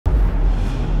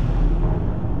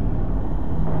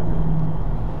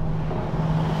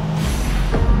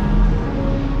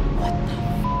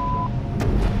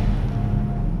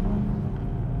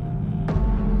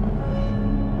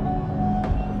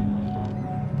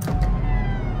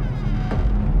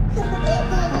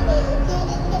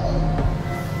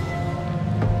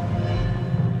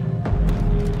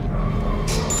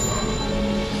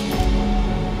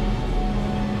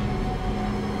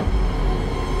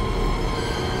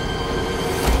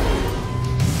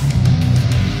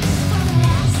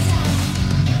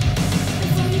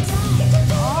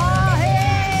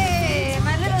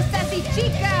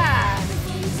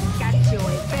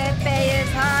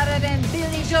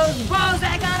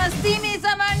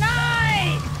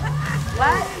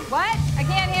What? What? I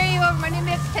can't hear you over my new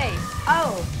mixtape.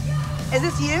 Oh, is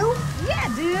this you? Yeah,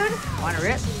 dude. Want a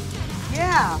rip?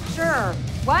 Yeah, sure.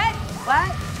 What?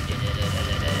 What?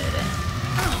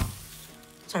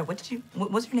 Sorry,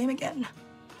 what was your name again?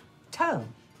 Toe.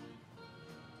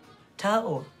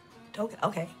 Toe. Toe,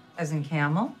 okay. As in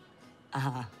camel?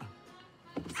 Uh-huh.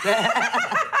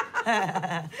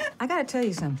 I gotta tell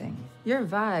you something. Your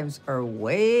vibes are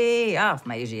way off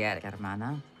my Asiatic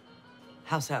hermana.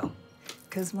 How so?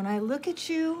 Because when I look at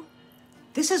you,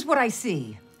 this is what I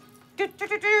see. You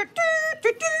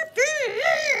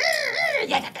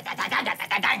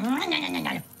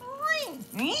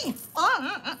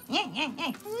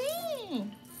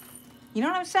know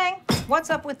what I'm saying? What's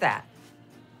up with that?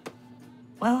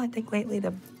 Well, I think lately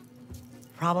the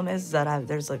problem is that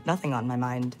there's like nothing on my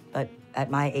mind. But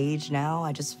at my age now,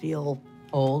 I just feel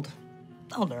Old.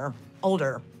 Older.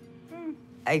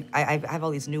 I have all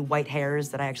these new white hairs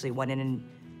that I actually went in and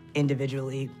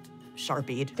individually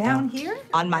Sharpied. Down here?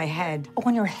 On my head. Oh,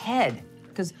 on your head.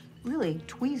 Because really,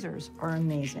 tweezers are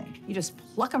amazing. You just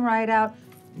pluck them right out.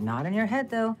 Not in your head,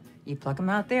 though. You pluck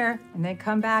them out there, and they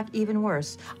come back even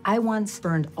worse. I once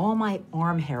burned all my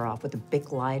arm hair off with a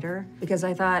Bic lighter because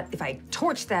I thought if I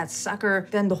torched that sucker,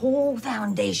 then the whole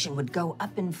foundation would go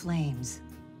up in flames.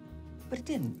 But it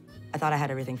didn't. I thought I had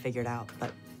everything figured out,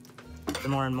 but the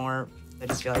more and more, I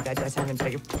just feel like I just haven't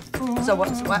figured. So what?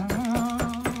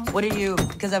 What are you?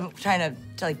 Because I'm trying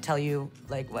to tell you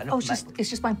what. Oh, it's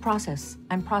just my process.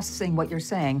 I'm processing what you're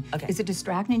saying. Okay. Is it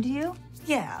distracting to you?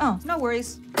 Yeah. Oh, no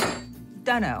worries.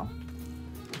 Dunno.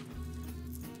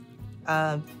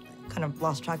 Kind of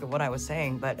lost track of what I was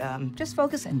saying, but Just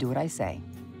focus and do what I say.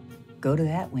 Go to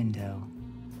that window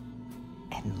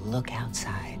and look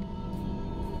outside.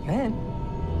 Go ahead.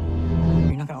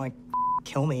 You're not gonna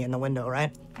kill me in the window,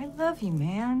 right? I love you,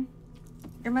 man.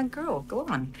 You're my girl. Go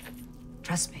on.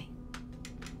 Trust me.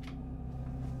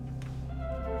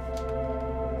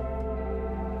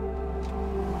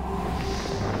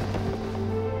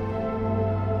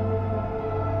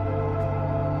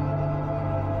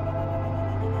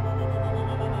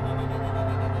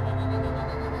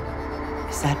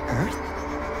 Is that Earth?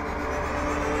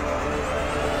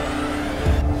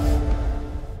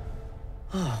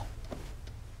 Oh.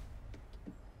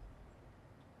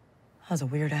 That was a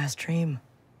weird-ass dream.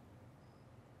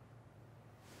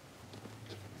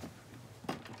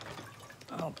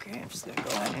 Okay, I'm just gonna go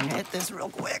ahead and hit this real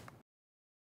quick.